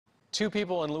Two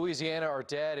people in Louisiana are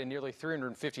dead and nearly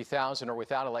 350,000 are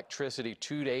without electricity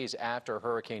 2 days after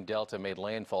Hurricane Delta made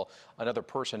landfall. Another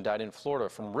person died in Florida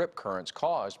from rip currents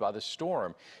caused by the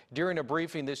storm. During a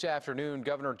briefing this afternoon,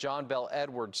 Governor John Bel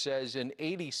Edwards says an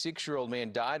 86-year-old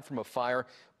man died from a fire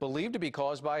believed to be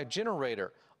caused by a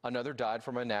generator. Another died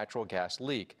from a natural gas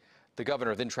leak. The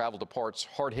governor then traveled to parts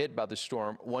hard hit by the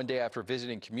storm one day after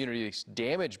visiting communities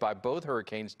damaged by both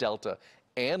hurricanes Delta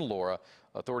and Laura.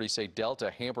 Authorities say Delta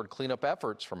hampered cleanup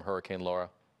efforts from Hurricane Laura.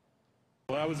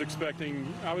 Well, I was expecting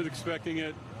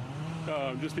it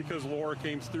just because Laura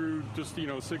came through just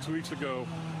 6 weeks ago,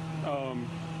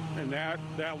 and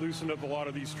that loosened up a lot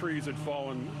of these trees that had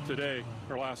fallen today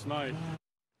or last night.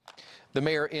 The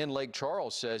mayor in Lake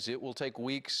Charles says it will take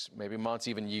weeks, maybe months,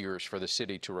 even years for the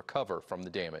city to recover from the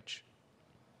damage.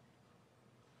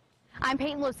 I'm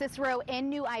Peyton Cicero in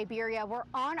New Iberia. We're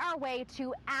on our way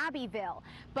to Abbeville,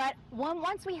 but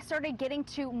once we started getting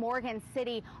to Morgan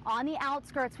City, on the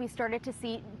outskirts, we started to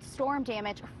see storm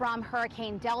damage from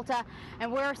Hurricane Delta,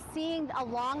 and we're seeing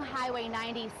along Highway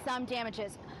 90 some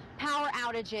damages, power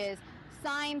outages,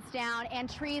 signs down, and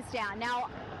trees down. Now,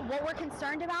 what we're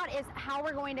concerned about is how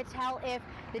we're going to tell if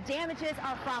the damages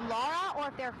are from Laura or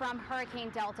if they're from Hurricane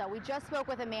Delta. We just spoke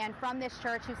with a man from this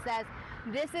church who says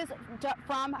this is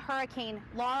from Hurricane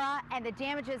Laura, and the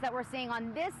damages that we're seeing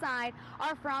on this side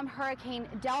are from Hurricane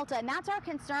Delta. And that's our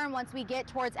concern once we get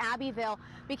towards Abbeville,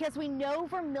 because we know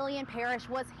Vermilion Parish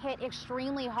was hit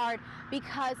extremely hard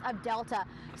because of Delta.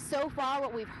 So far,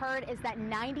 what we've heard is that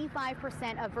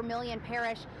 95% of Vermilion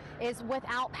Parish is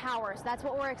without power. So that's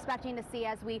what we're expecting to see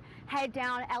as we head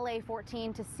down LA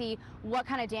 14 to see what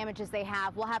kind of damages they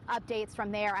have. We'll have updates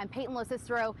from there. I'm Peyton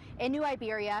Cicero in New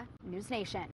Iberia, NewsNation.